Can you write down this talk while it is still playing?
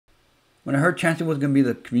When I heard Chansey was going to be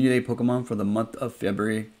the community day Pokemon for the month of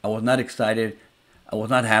February, I was not excited. I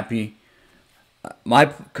was not happy. My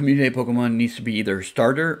community day Pokemon needs to be either a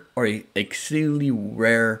starter or a exceedingly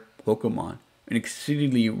rare Pokemon. An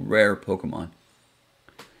exceedingly rare Pokemon.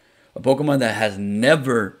 A Pokemon that has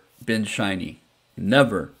never been shiny.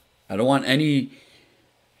 Never. I don't want any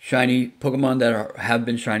shiny Pokemon that have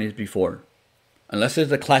been shinies before. Unless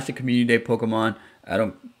it's a classic community day Pokemon, I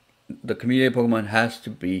don't. The community day Pokemon has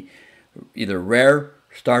to be either rare,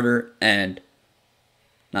 starter, and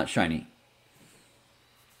not shiny.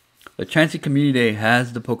 The Chansey Community Day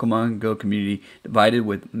has the Pokemon Go community divided,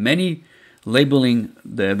 with many labeling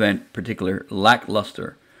the event particular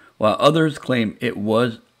lackluster, while others claim it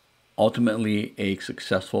was ultimately a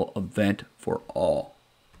successful event for all.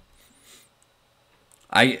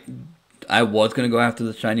 I I was gonna go after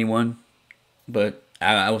the shiny one, but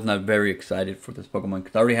I was not very excited for this Pokemon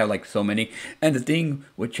because I already have like so many. And the thing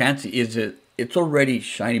with Chansey is that it's already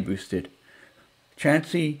shiny boosted.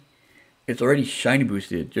 Chansey, it's already shiny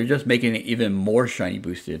boosted. They're just making it even more shiny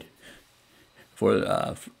boosted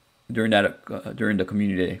for during the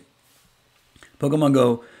community day. Pokemon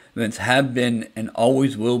Go events have been and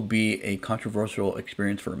always will be a controversial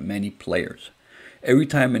experience for many players. Every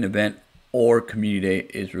time an event or community day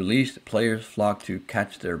is released, players flock to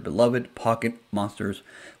catch their beloved pocket monsters,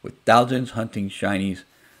 with thousands hunting shinies,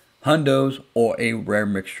 hundos, or a rare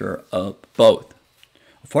mixture of both.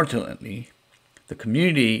 Unfortunately, the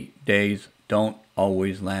community days don't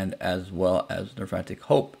always land as well as their frantic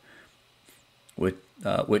hope,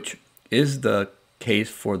 which is the case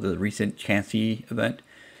for the recent Chansey event.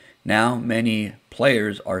 Now, many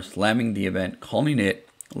players are slamming the event, calling it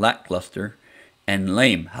lackluster and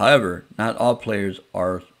lame. However, not all players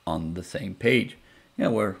are on the same page. Yeah,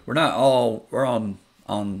 we're not all we're all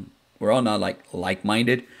not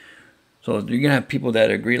like-minded. So you're gonna have people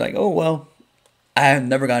that agree like, oh well, I have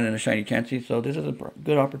never gotten a shiny Chansey, so this is a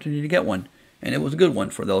good opportunity to get one, and it was a good one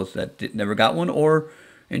for those that never got one or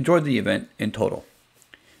enjoyed the event in total.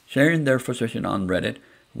 Sharing their frustration on Reddit,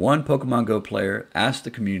 one Pokemon Go player asked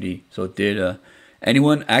the community, so did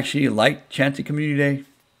anyone actually like Chansey Community Day?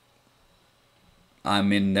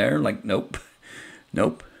 I'm in there like, nope.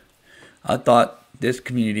 Nope. I thought this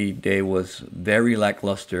community day was very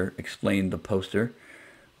lackluster, explained the poster,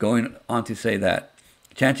 going on to say that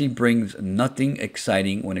Chansey brings nothing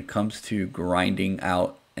exciting when it comes to grinding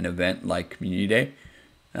out an event like Community Day,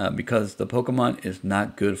 because the Pokemon is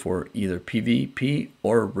not good for either PvP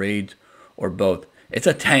or raids or both. It's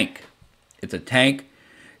a tank. It's a tank.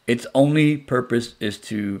 Its only purpose is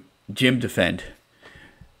to gym defend.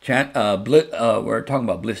 We're talking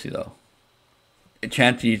about Blissey though.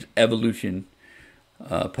 Chansey's evolution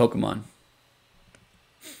Pokemon.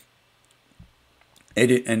 It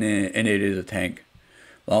is a tank.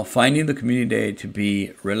 While finding the community day to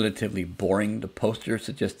be relatively boring, the poster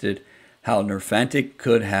suggested how Nerfantic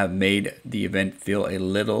could have made the event feel a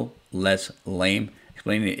little less lame,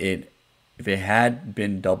 explaining it if it had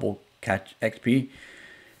been double catch XP,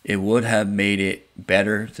 it would have made it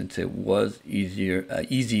better since it was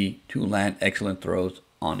easy to land excellent throws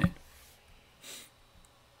on it.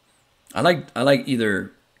 I like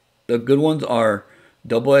either the good ones are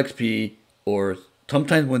double XP, or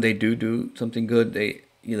sometimes when they do something good, they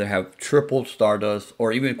either have triple Stardust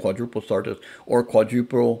or even quadruple Stardust or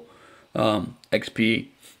quadruple XP.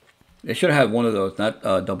 They should have one of those, not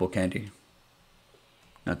double candy.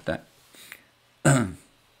 Not that.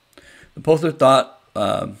 The poster thought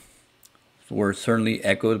were certainly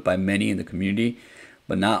echoed by many in the community,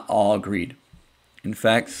 but not all agreed. In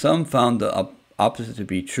fact, some found the opposite to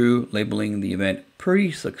be true, labeling the event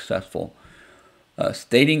pretty successful,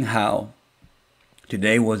 stating how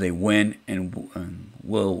today was a win and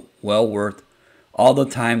well worth all the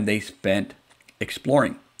time they spent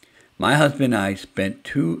exploring. My husband and I spent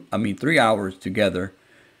 3 hours together.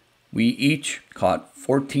 We each caught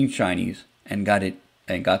 14 shinies and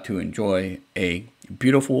got to enjoy a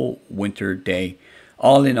beautiful winter day.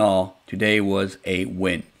 All in all, today was a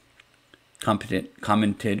win,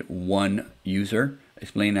 commented one user,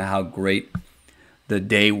 explaining how great the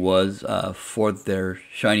day was for their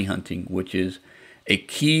shiny hunting, which is a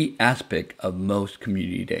key aspect of most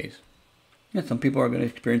community days. Yeah, some people are going to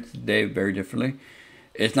experience the day very differently.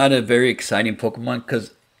 It's not a very exciting Pokemon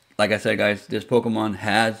because, like I said, guys, this Pokemon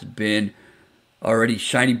has been already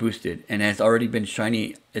shiny boosted and has already been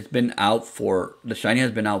shiny. It's been out for, the shiny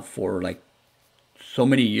has been out for like so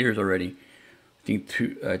many years already. I think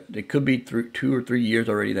it could be 2 or 3 years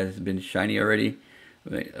already that it's been shiny already,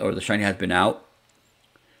 or the shiny has been out.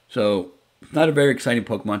 So it's not a very exciting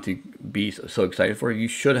Pokemon to be so excited for. You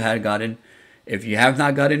should have gotten If you have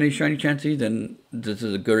not got any shiny Chansey, then this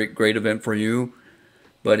is a great event for you.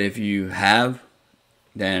 But if you have,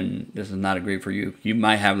 then this is not a great for you. You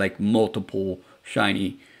might have like multiple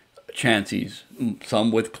shiny Chanseys,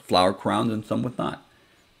 some with flower crowns and some with not.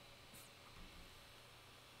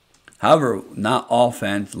 However, not all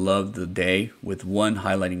fans loved the day, with one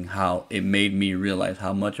highlighting how it made me realize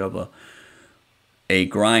how much of a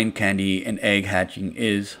grind candy and egg hatching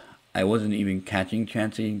is. I wasn't even catching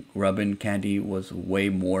Chansey. Rubbing candy was way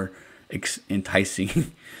more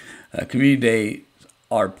enticing. Community days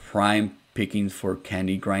are prime pickings for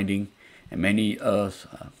candy grinding, and many of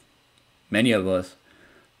us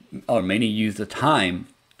use the time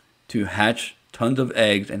to hatch tons of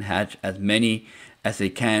eggs and hatch as many as they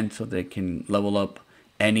can so they can level up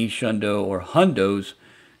any shundo or hundos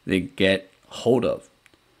they get hold of.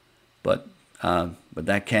 But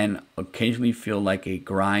that can occasionally feel like a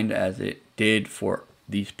grind, as it did for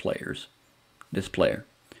this player.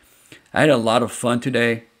 I had a lot of fun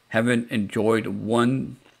today. Haven't enjoyed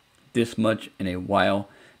one this much in a while.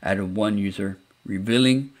 I had one user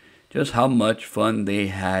revealing just how much fun they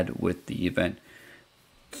had with the event.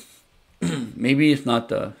 Maybe it's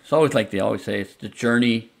always like they always say, it's the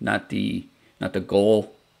journey, not the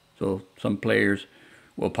goal. So some players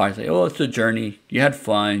will probably say, oh, it's the journey. You had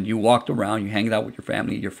fun. You walked around. You hanged out with your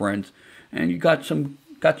family, your friends, and you got some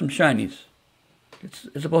shinies. It's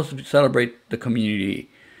supposed to celebrate the community.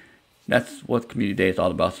 That's what Community Day is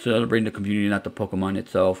all about. Celebrating the community, not the Pokemon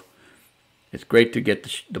itself. It's great to get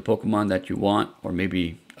the Pokemon that you want, or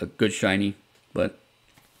maybe a good shiny, but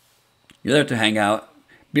you're there to hang out,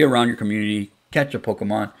 be around your community, catch a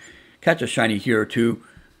Pokemon, catch a shiny here or two,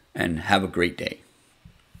 and have a great day.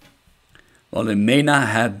 While it may not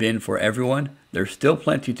have been for everyone, there's still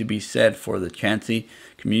plenty to be said for the Chansey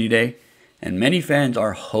Community Day, and many fans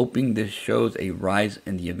are hoping this shows a rise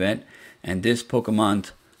in the event and this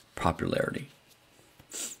Pokemon's popularity.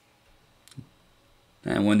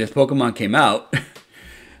 And when this Pokemon came out,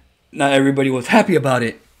 not everybody was happy about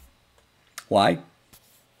it. Why?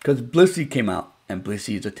 Because Blissey came out, and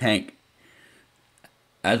Blissey is a tank.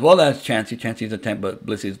 As well as Chansey. Chansey is a tank, but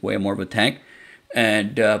Blissey is way more of a tank.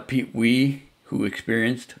 And Pete Wee, who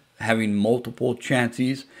experienced having multiple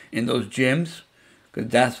Chanseys in those gyms, because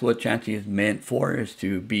that's what Chansey is meant for, is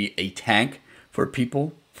to be a tank for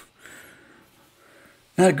people.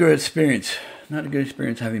 Not a good experience. Not a good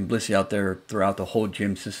experience having Blissey out there throughout the whole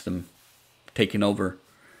gym system, taking over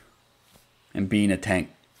and being a tank.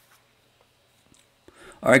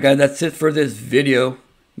 Alright guys, that's it for this video.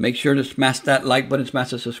 Make sure to smash that like button,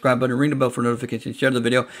 smash the subscribe button, ring the bell for notifications, share the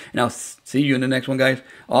video, and I'll see you in the next one, guys.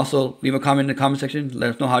 Also, leave a comment in the comment section.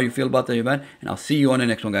 Let us know how you feel about the event, and I'll see you on the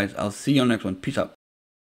next one, guys. I'll see you on the next one. Peace out.